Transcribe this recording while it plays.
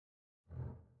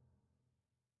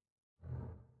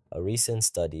A recent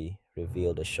study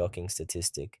revealed a shocking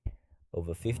statistic.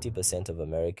 Over 50% of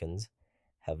Americans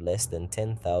have less than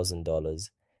 $10,000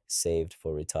 saved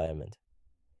for retirement.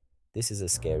 This is a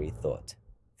scary thought.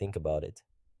 Think about it.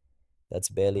 That's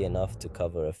barely enough to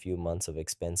cover a few months of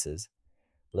expenses,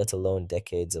 let alone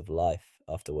decades of life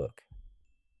after work.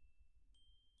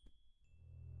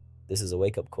 This is a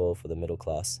wake up call for the middle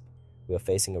class. We are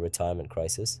facing a retirement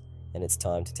crisis, and it's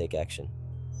time to take action.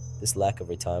 This lack of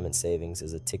retirement savings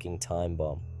is a ticking time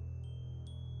bomb.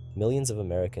 Millions of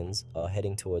Americans are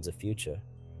heading towards a future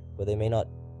where they may not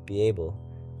be able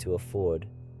to afford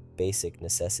basic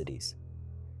necessities.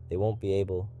 They won't be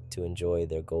able to enjoy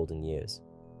their golden years.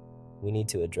 We need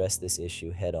to address this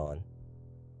issue head on.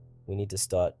 We need to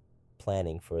start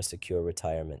planning for a secure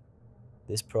retirement.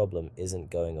 This problem isn't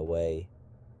going away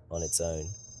on its own.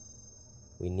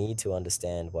 We need to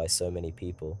understand why so many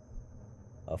people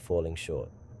are falling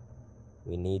short.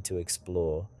 We need to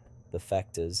explore the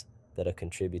factors that are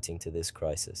contributing to this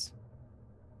crisis.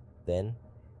 Then,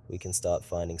 we can start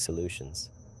finding solutions.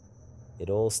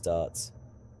 It all starts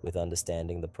with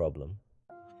understanding the problem.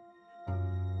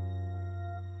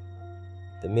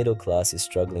 The middle class is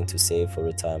struggling to save for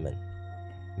retirement.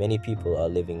 Many people are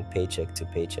living paycheck to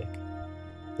paycheck.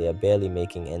 They are barely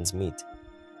making ends meet.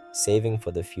 Saving for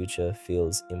the future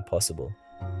feels impossible.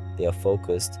 They are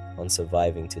focused on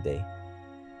surviving today.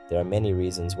 There are many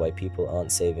reasons why people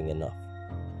aren't saving enough.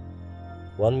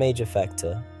 One major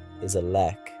factor is a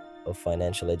lack of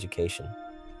financial education.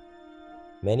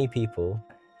 Many people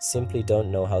simply don't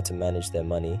know how to manage their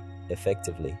money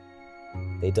effectively.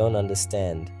 They don't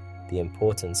understand the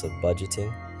importance of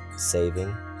budgeting,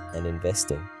 saving, and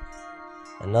investing.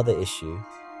 Another issue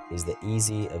is the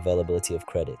easy availability of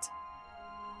credit.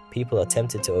 People are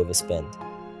tempted to overspend.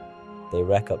 They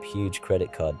rack up huge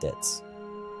credit card debts.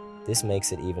 This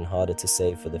makes it even harder to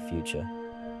save for the future.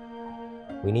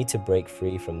 We need to break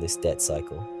free from this debt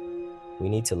cycle. We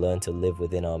need to learn to live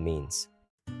within our means.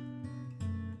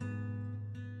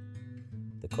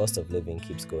 The cost of living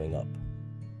keeps going up.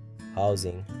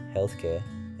 Housing, healthcare,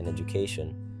 and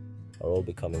education are all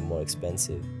becoming more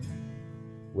expensive.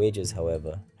 Wages,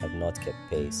 however, have not kept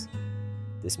pace.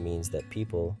 This means that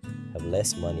people have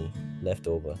less money left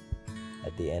over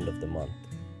at the end of the month.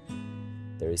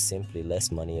 There is simply less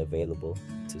money available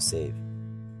to save.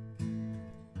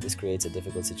 This creates a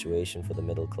difficult situation for the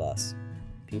middle class.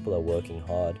 People are working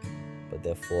hard, but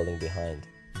they're falling behind.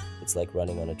 It's like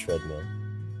running on a treadmill.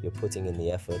 You're putting in the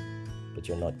effort, but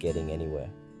you're not getting anywhere.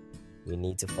 We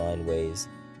need to find ways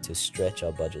to stretch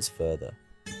our budgets further.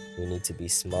 We need to be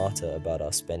smarter about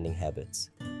our spending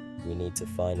habits. We need to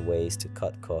find ways to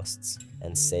cut costs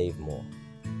and save more.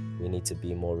 We need to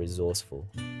be more resourceful.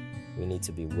 We need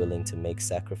to be willing to make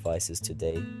sacrifices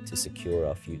today to secure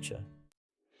our future.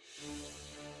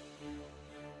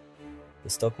 The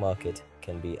stock market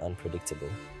can be unpredictable.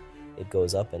 It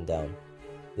goes up and down.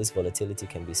 This volatility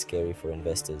can be scary for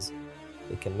investors.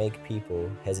 It can make people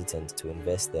hesitant to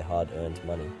invest their hard-earned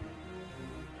money.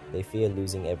 They fear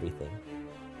losing everything.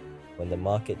 When the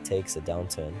market takes a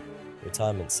downturn,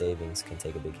 retirement savings can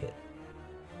take a big hit.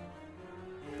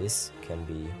 This can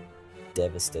be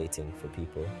devastating for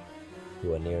people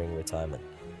who are nearing retirement.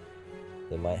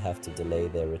 They might have to delay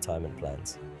their retirement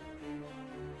plans.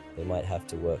 They might have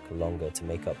to work longer to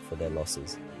make up for their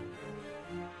losses.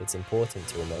 It's important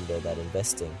to remember that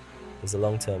investing is a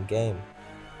long-term game.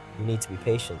 You need to be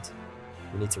patient.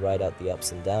 You need to ride out the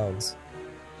ups and downs.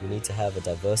 You need to have a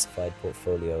diversified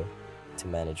portfolio to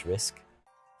manage risk.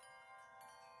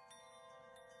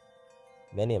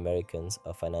 Many Americans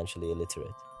are financially illiterate.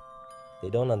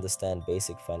 They don't understand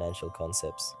basic financial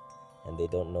concepts, and they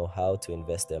don't know how to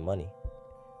invest their money.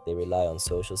 They rely on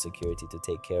Social Security to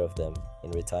take care of them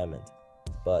in retirement.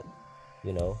 But,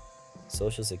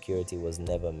 Social Security was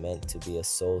never meant to be a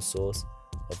sole source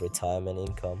of retirement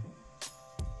income.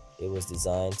 It was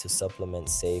designed to supplement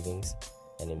savings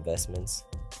and investments.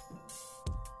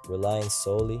 Relying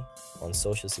solely on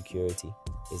Social Security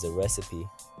is a recipe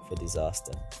for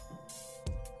disaster.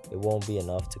 It won't be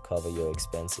enough to cover your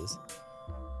expenses.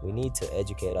 We need to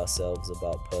educate ourselves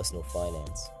about personal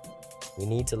finance. We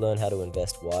need to learn how to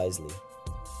invest wisely.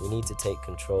 We need to take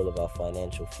control of our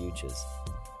financial futures.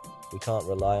 We can't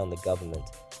rely on the government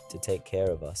to take care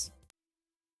of us.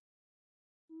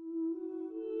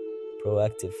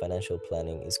 Proactive financial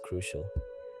planning is crucial.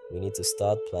 We need to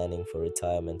start planning for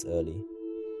retirement early.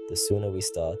 The sooner we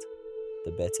start,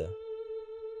 the better.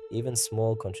 Even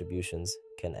small contributions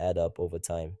can add up over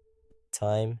time.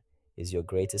 Time is your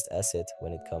greatest asset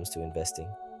when it comes to investing.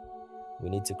 We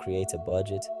need to create a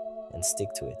budget and stick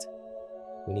to it.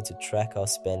 We need to track our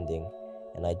spending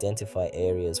and identify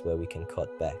areas where we can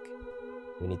cut back.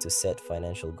 We need to set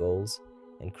financial goals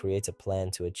and create a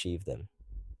plan to achieve them.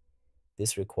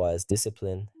 This requires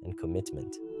discipline and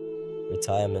commitment.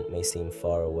 Retirement may seem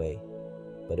far away,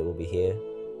 but it will be here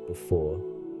before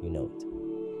you know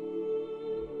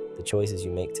it. The choices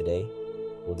you make today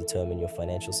will determine your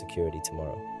financial security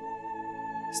tomorrow.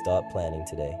 Start planning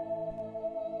today.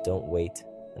 Don't wait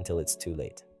until it's too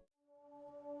late.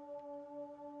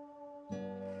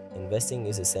 Investing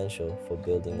is essential for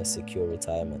building a secure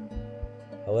retirement.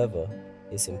 However,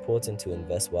 it's important to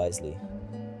invest wisely.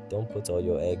 Don't put all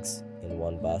your eggs in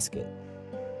one basket.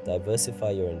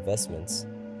 Diversify your investments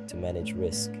to manage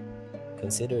risk.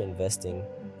 Consider investing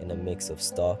in a mix of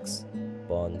stocks,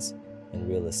 bonds, and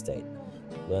real estate.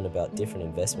 Learn about different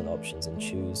investment options and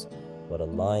choose what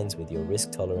aligns with your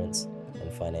risk tolerance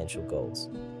and financial goals.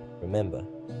 Remember,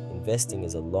 investing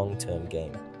is a long-term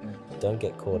game. Don't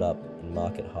get caught up in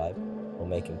market hype or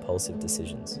make impulsive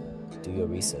decisions. Do your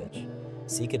research.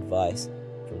 Seek advice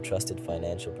from trusted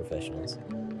financial professionals.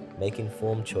 Make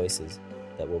informed choices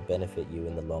that will benefit you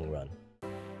in the long run.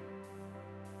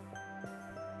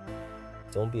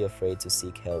 Don't be afraid to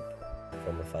seek help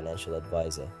from a financial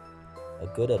advisor. A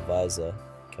good advisor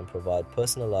can provide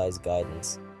personalized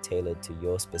guidance tailored to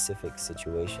your specific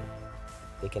situation.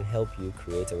 They can help you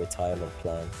create a retirement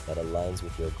plan that aligns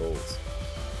with your goals.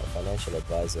 A financial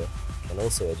advisor can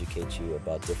also educate you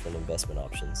about different investment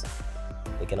options.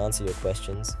 They can answer your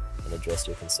questions and address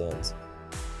your concerns.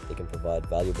 They can provide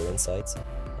valuable insights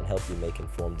and help you make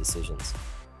informed decisions.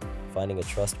 Finding a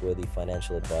trustworthy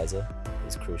financial advisor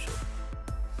is crucial.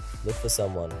 Look for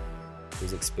someone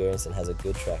who's experienced and has a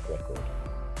good track record.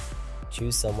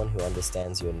 Choose someone who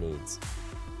understands your needs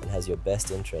and has your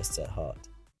best interests at heart.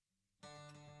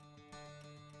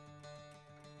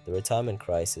 The retirement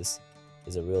crisis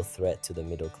is a real threat to the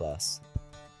middle class,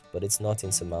 but it's not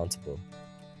insurmountable.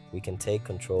 We can take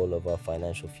control of our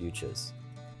financial futures.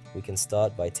 We can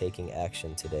start by taking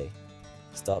action today.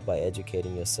 Start by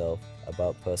educating yourself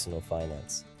about personal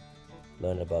finance.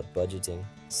 Learn about budgeting,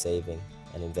 saving,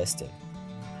 and investing.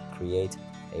 Create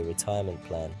a retirement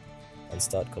plan and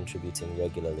start contributing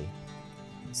regularly.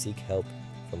 Seek help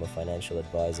from a financial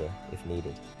advisor if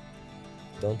needed.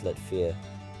 Don't let fear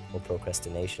or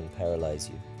procrastination paralyze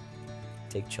you.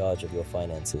 Take charge of your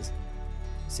finances.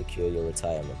 Secure your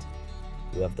retirement.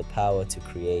 You have the power to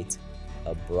create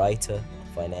a brighter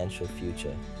financial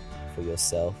future for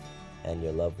yourself and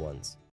your loved ones.